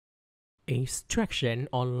Instruction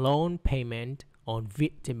on loan payment on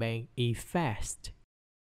VietinBank eFAST.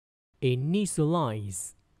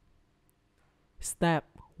 Initialize. Step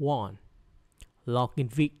 1. Log in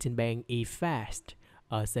VietinBank eFAST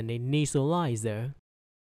as an initializer.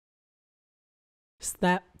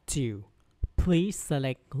 Step 2. Please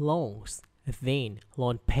select loans, then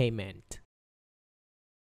loan payment.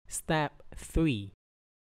 Step 3.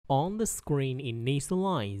 On the screen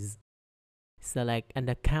initialize, select an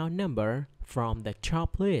account number from the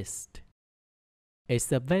top list.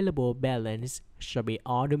 Its available balance shall be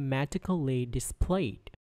automatically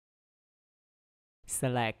displayed.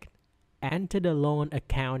 Select Enter the loan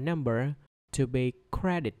account number to be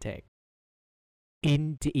credited.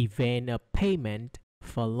 In the event of payment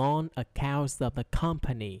for loan accounts of the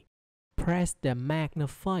company, press the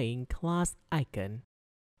magnifying glass icon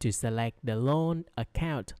to select the loan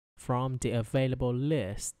account from the available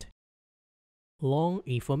list. Loan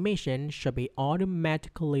information shall be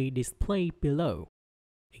automatically displayed below,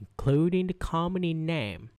 including the company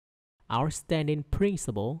name, outstanding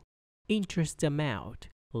principal, interest amount,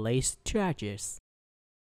 late charges.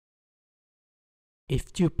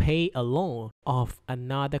 If you pay a loan of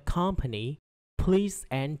another company, please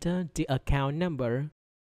enter the account number.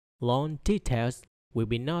 Loan details will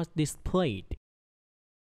be not displayed.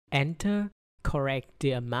 Enter, correct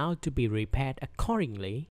the amount to be repaid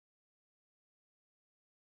accordingly.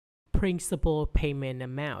 Principal payment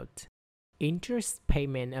amount, interest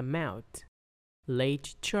payment amount,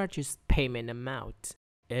 late charges payment amount,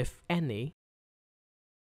 if any.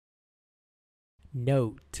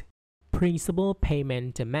 Note: principal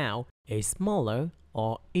payment amount is smaller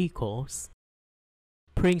or equals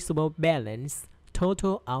principal balance,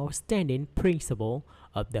 total outstanding principal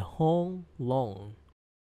of the whole loan.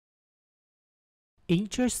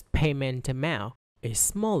 Interest payment amount is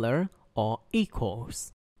smaller or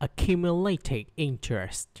equals accumulated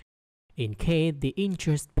interest. In case the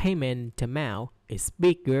interest payment amount is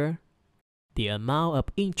bigger, the amount of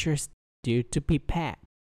interest due to be paid,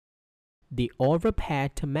 the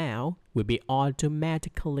overpaid amount will be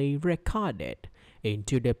automatically recorded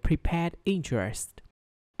into the prepaid interest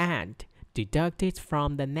and deducted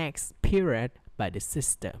from the next period by the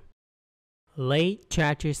system. Late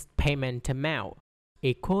charges payment amount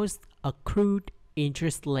equals accrued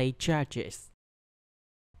interest late charges.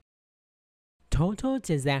 Total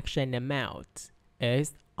transaction amount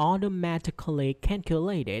is automatically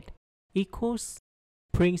calculated equals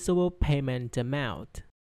principal payment amount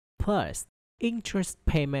plus interest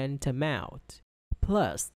payment amount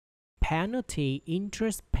plus penalty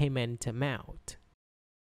interest payment amount.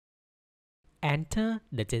 Enter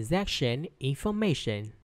the transaction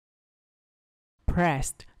information.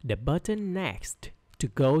 Press the button Next to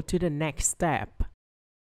go to the next step.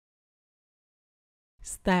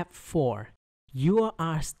 Step 4. You are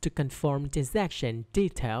asked to confirm transaction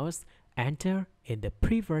details entered in the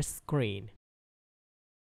previous screen.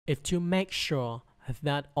 If you make sure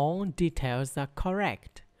that all details are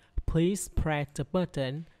correct, please press the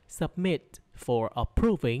button Submit for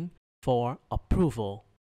approving for approval.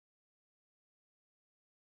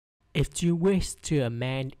 If you wish to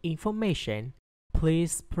amend information,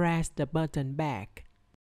 please press the button Back.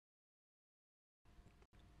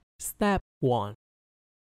 Step 1.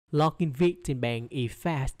 Log in VietinBank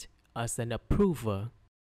eFAST as an approver.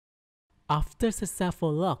 After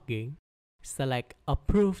successful login, select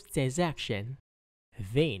Approve Transaction,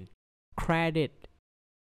 then Credit,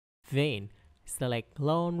 then select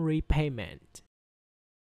Loan Repayment.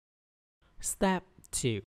 Step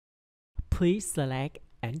 2. Please select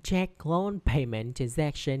and check loan payment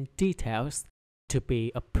transaction details to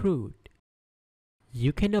be approved.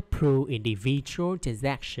 You can approve individual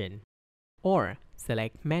transaction or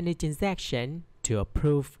select many transactions to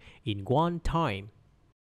approve in one time.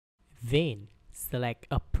 Then select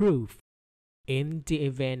Approve. In the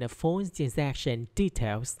event of false transaction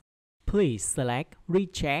details, please select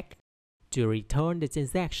Reject to return the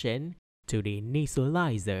transaction to the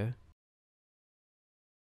initializer.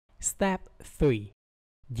 Step 3.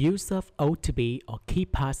 Use of OTP or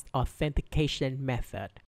KeyPass authentication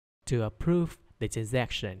method to approve the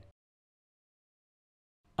transaction.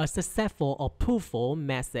 A successful approval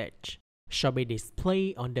message shall be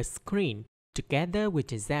displayed on the screen together with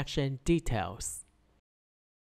transaction details.